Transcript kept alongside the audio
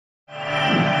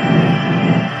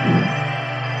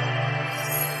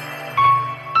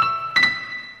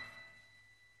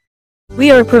We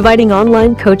are providing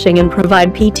online coaching and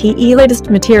provide PTE latest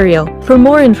material. For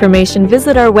more information,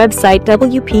 visit our website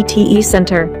WPTE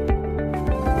Center.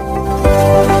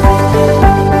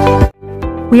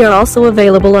 We are also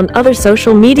available on other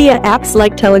social media apps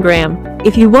like Telegram.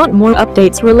 If you want more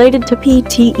updates related to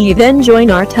PTE, then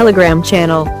join our Telegram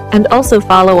channel, and also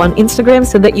follow on Instagram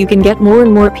so that you can get more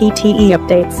and more PTE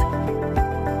updates.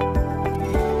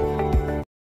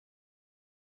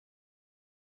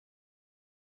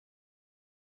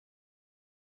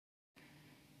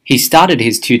 He started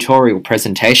his tutorial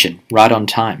presentation right on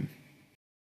time.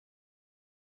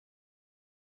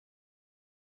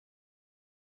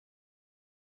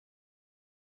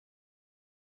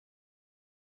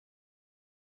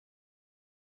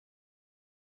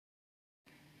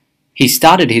 He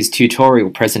started his tutorial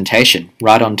presentation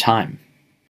right on time.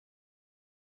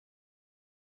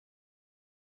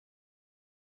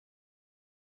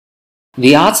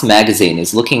 The Arts magazine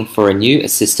is looking for a new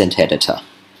assistant editor.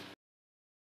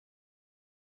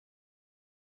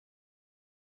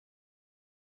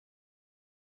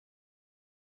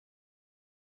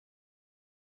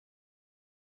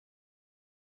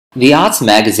 The Arts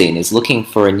magazine is looking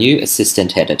for a new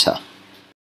assistant editor.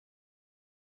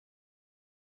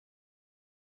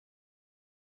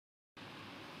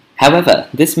 However,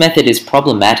 this method is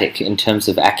problematic in terms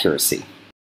of accuracy.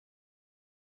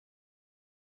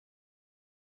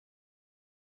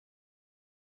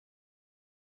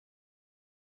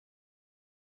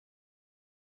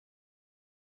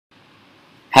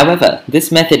 However,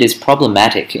 this method is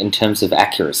problematic in terms of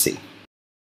accuracy.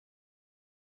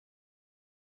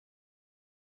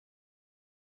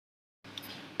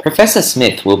 Professor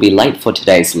Smith will be late for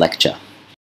today's lecture.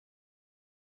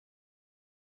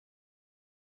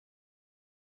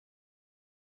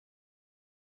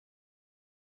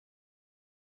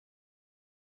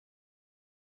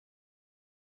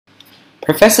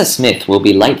 Professor Smith will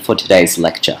be late for today's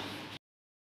lecture.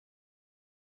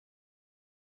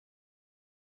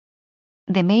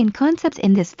 The main concepts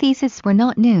in this thesis were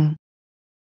not new.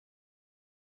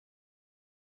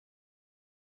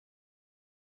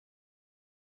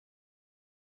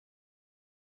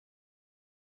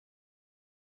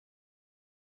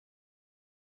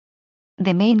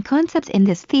 The main concepts in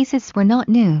this thesis were not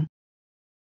new.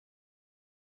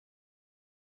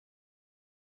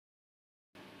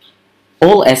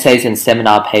 All essays and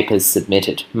seminar papers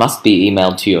submitted must be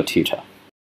emailed to your tutor.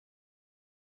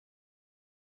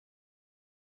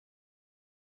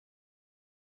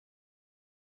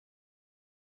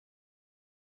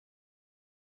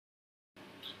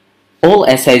 All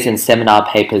essays and seminar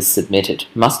papers submitted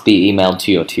must be emailed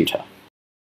to your tutor.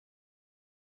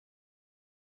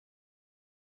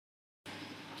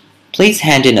 Please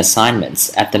hand in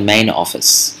assignments at the main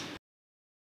office.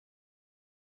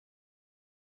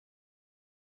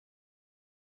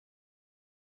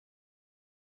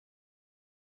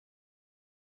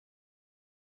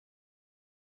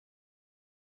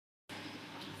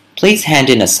 Please hand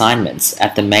in assignments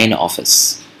at the main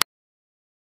office.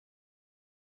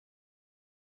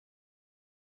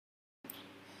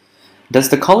 Does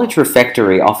the college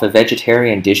refectory offer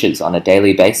vegetarian dishes on a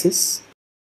daily basis?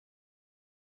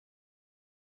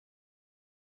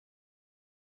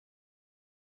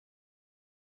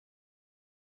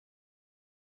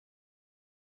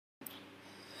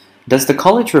 Does the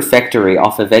college refectory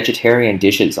offer vegetarian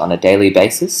dishes on a daily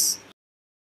basis?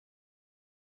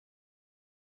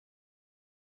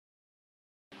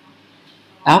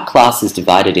 Our class is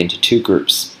divided into two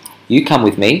groups. You come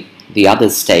with me, the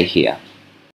others stay here.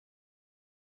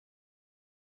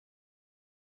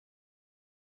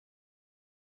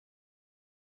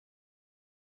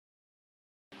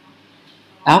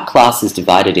 Our class is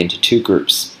divided into two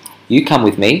groups. You come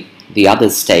with me, the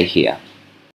others stay here.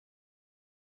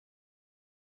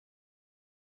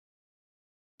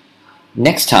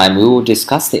 Next time we will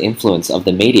discuss the influence of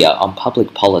the media on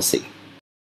public policy.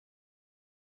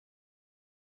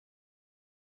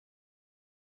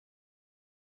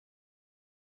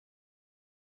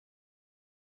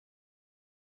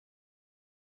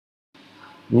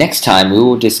 Next time we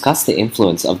will discuss the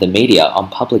influence of the media on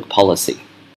public policy.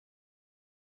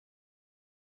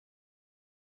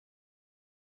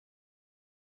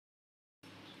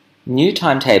 New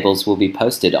timetables will be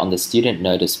posted on the student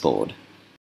notice board.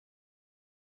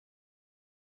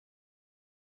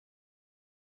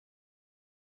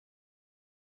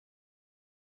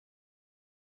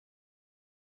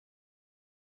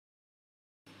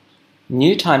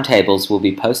 New timetables will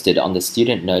be posted on the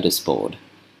student notice board.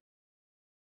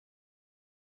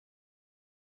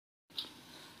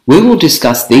 We will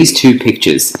discuss these two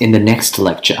pictures in the next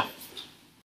lecture.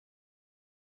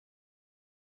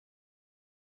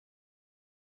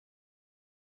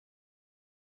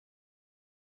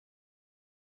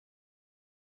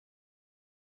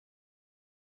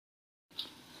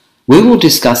 We will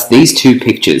discuss these two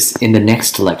pictures in the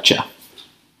next lecture.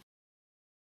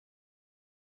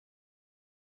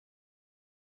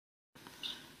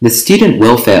 The student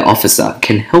welfare officer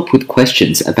can help with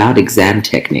questions about exam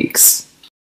techniques.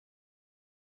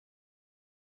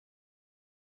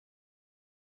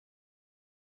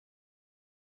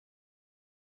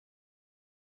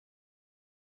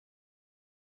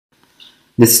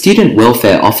 The student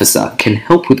welfare officer can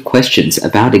help with questions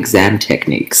about exam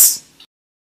techniques.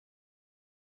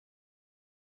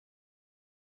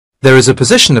 There is a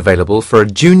position available for a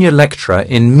junior lecturer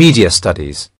in media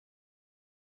studies.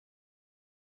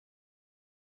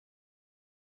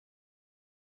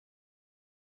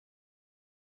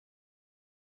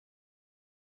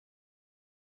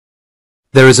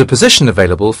 There is a position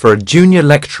available for a junior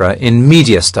lecturer in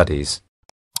media studies.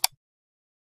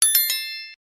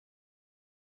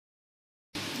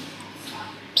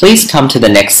 Please come to the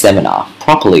next seminar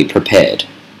properly prepared.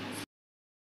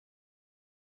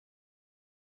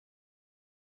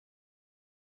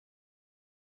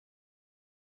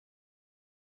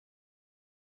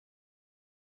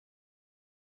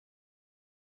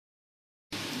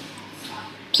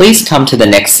 Please come to the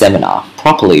next seminar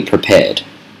properly prepared.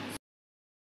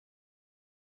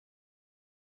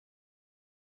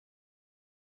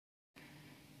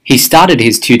 He started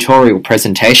his tutorial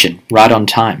presentation right on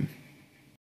time.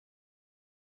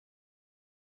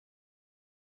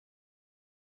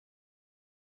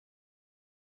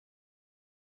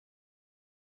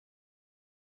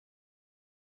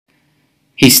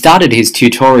 He started his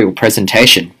tutorial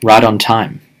presentation right on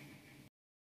time.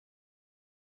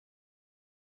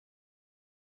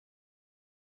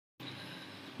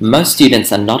 Most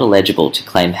students are not eligible to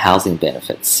claim housing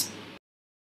benefits.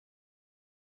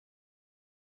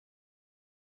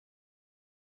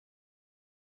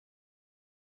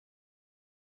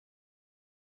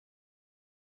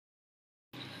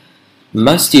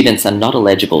 Most students are not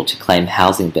eligible to claim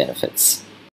housing benefits.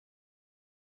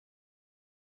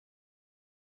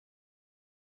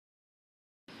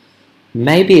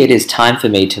 Maybe it is time for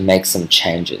me to make some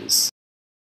changes.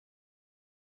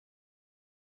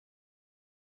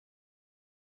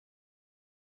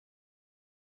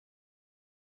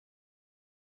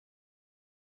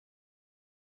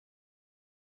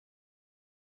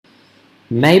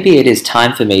 Maybe it is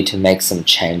time for me to make some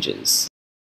changes.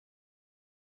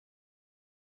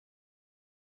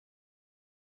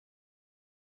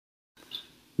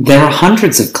 There are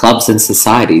hundreds of clubs and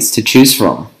societies to choose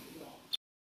from.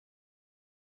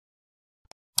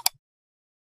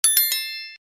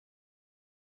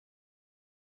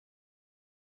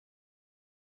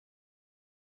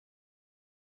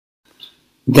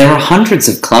 There are hundreds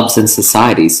of clubs and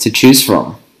societies to choose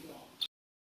from.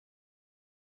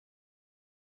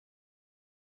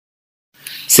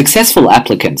 Successful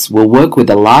applicants will work with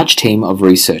a large team of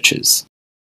researchers.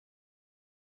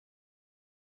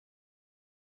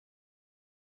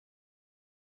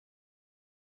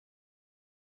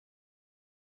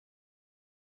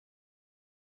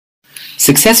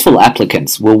 Successful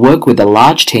applicants will work with a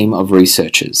large team of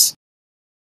researchers.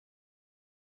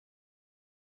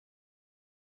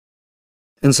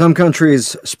 In some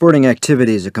countries, sporting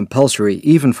activities are compulsory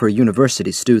even for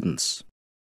university students.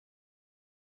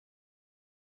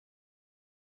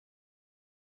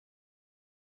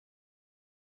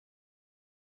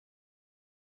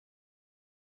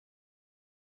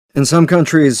 In some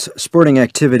countries, sporting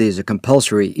activities are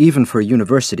compulsory even for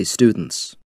university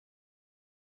students.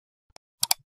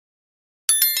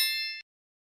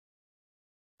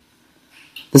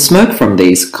 The smoke from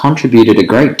these contributed a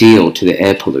great deal to the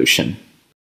air pollution.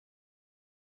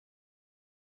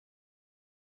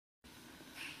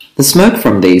 The smoke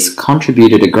from these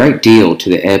contributed a great deal to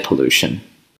the air pollution.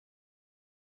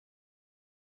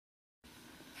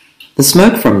 The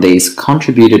smoke from these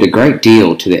contributed a great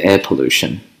deal to the air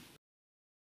pollution.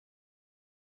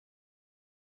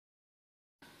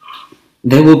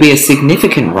 There will be a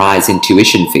significant rise in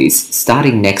tuition fees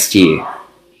starting next year.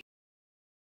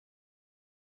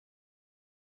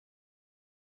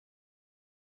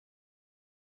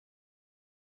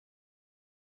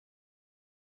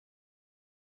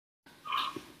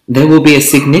 There will be a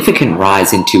significant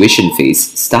rise in tuition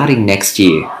fees starting next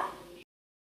year.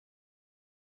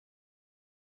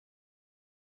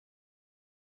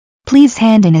 Please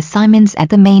hand in assignments at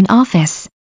the main office.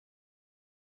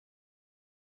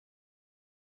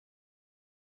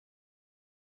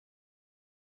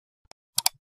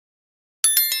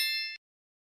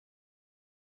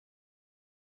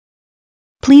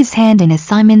 Please hand in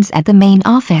assignments at the main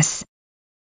office.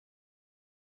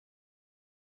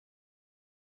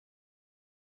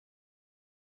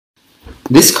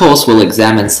 This course will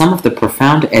examine some of the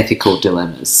profound ethical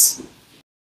dilemmas.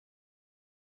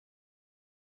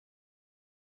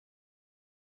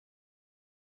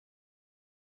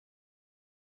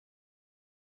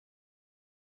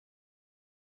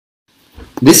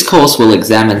 This course will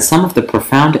examine some of the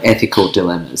profound ethical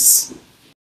dilemmas.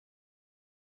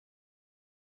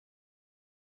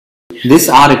 This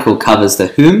article covers the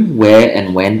whom, where,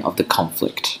 and when of the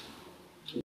conflict.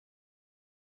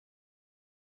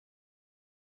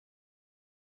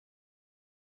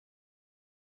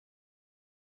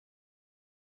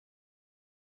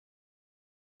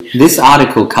 This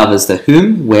article covers the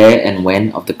whom, where, and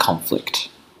when of the conflict.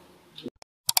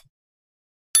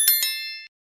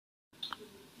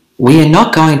 We are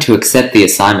not going to accept the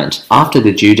assignment after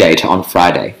the due date on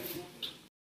Friday.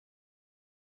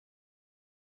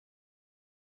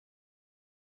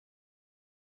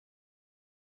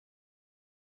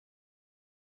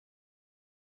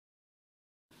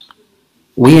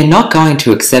 We are not going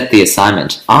to accept the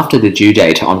assignment after the due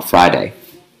date on Friday.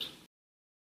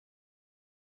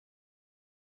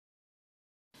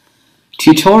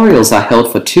 Tutorials are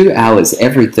held for 2 hours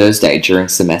every Thursday during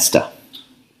semester.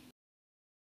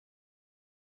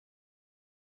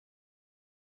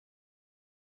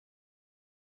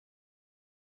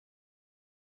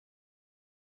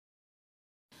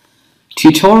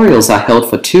 Tutorials are held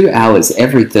for 2 hours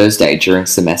every Thursday during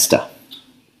semester.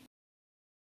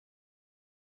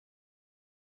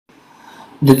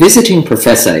 The visiting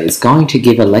professor is going to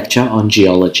give a lecture on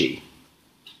geology.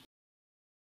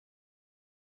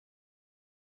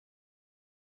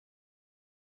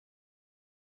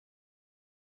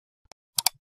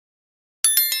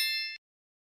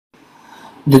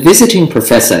 The visiting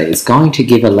professor is going to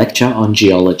give a lecture on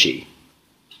geology.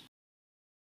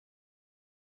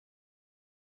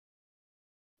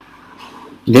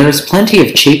 There is plenty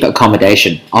of cheap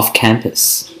accommodation off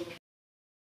campus.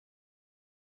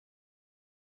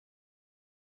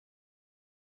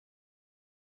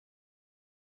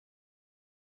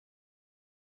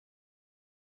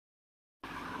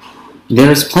 There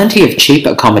is plenty of cheap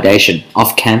accommodation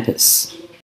off campus.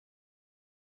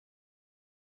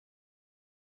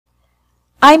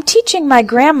 I'm teaching my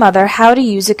grandmother how to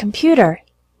use a computer.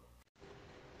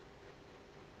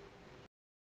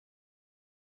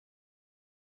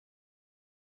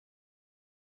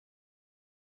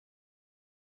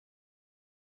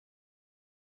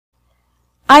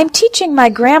 I'm teaching my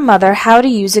grandmother how to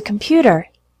use a computer.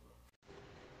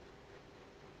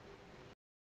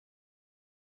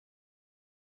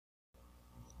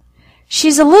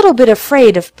 She's a little bit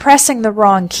afraid of pressing the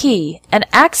wrong key and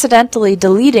accidentally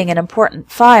deleting an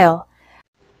important file.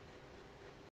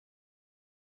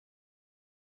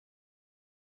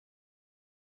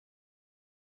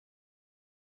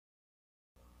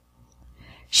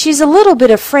 She's a little bit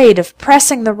afraid of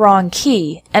pressing the wrong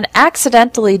key and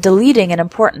accidentally deleting an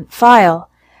important file.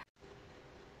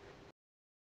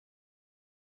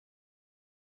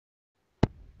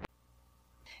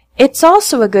 It's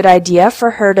also a good idea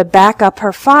for her to back up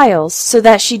her files so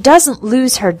that she doesn't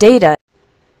lose her data.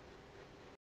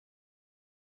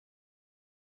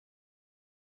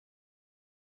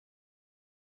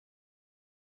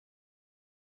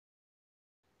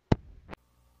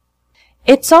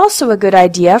 It's also a good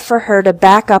idea for her to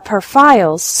back up her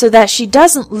files so that she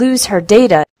doesn't lose her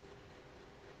data.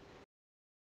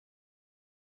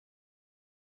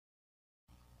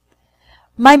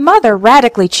 My mother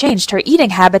radically changed her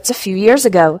eating habits a few years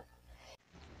ago.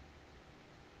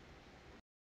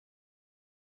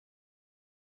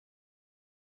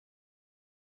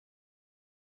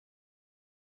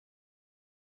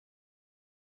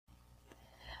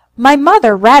 My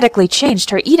mother radically changed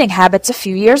her eating habits a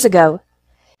few years ago.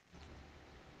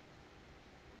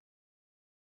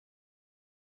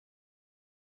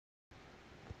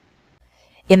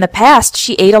 In the past,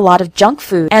 she ate a lot of junk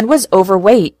food and was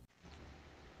overweight.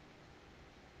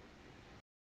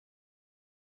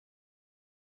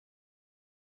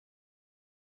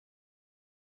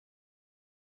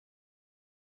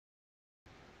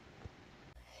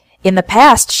 In the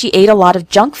past, she ate a lot of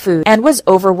junk food and was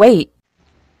overweight.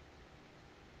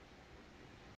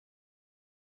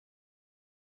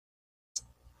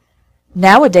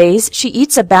 Nowadays, she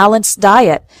eats a balanced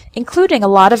diet, including a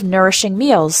lot of nourishing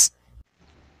meals.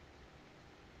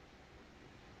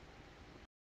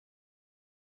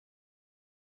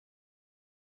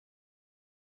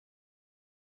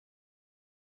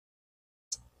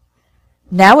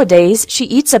 Nowadays, she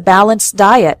eats a balanced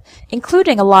diet,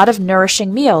 including a lot of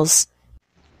nourishing meals.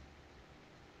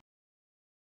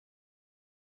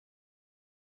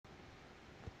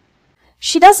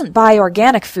 She doesn't buy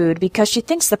organic food because she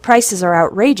thinks the prices are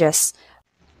outrageous.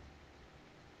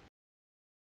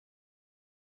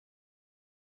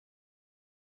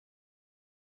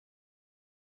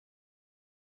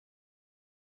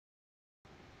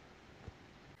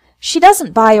 She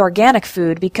doesn't buy organic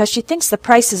food because she thinks the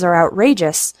prices are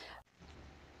outrageous.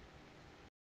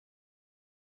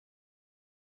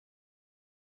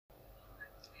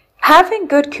 Having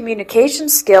good communication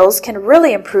skills can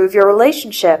really improve your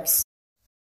relationships.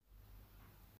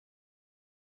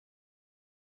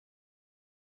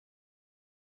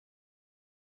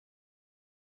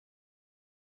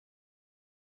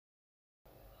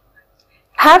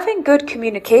 Having good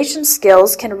communication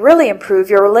skills can really improve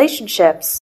your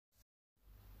relationships.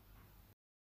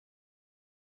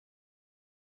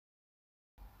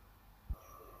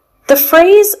 The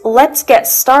phrase, "let's get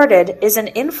started," is an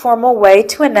informal way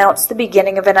to announce the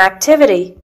beginning of an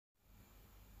activity.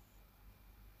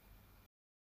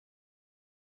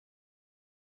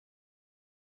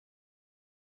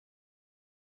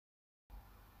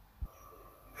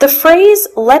 The phrase,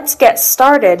 "let's get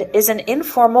started," is an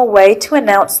informal way to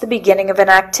announce the beginning of an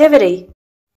activity.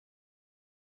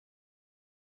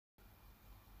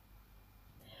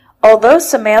 Although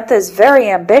Samantha is very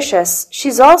ambitious,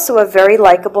 she's also a very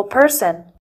likable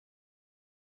person.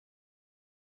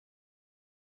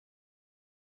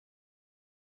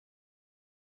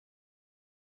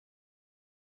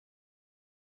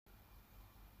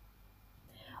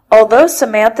 Although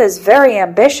Samantha is very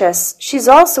ambitious, she's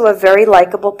also a very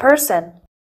likable person.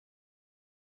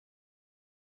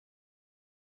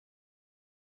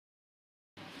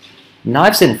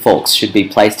 Knives and forks should be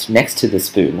placed next to the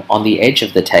spoon on the edge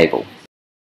of the table.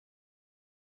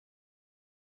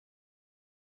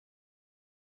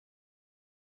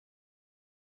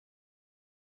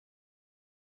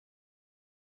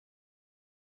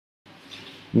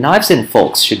 Knives and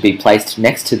forks should be placed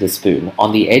next to the spoon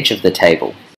on the edge of the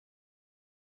table.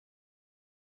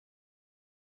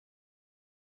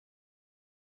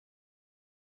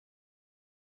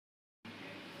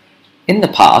 In the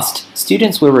past,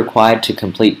 students were required to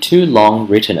complete 2 long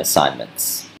written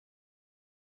assignments.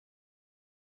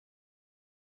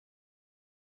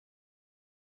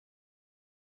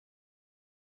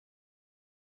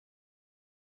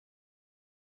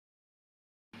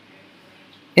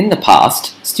 In the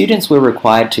past, students were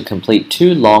required to complete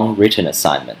 2 long written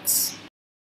assignments.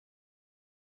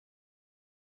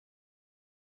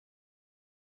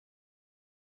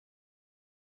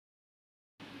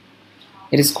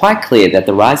 It is quite clear that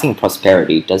the rising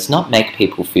prosperity does not make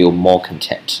people feel more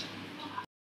content.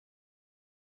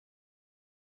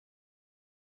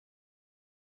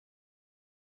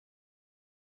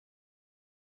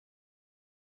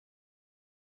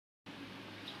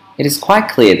 It is quite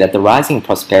clear that the rising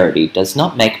prosperity does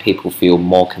not make people feel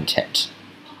more content.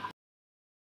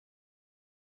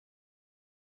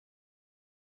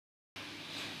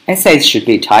 Essays should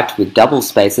be typed with double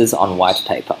spaces on white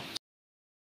paper.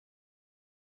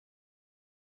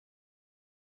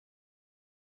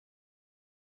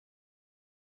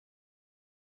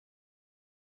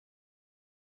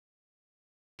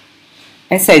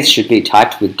 Essays should be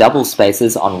typed with double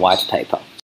spaces on white paper.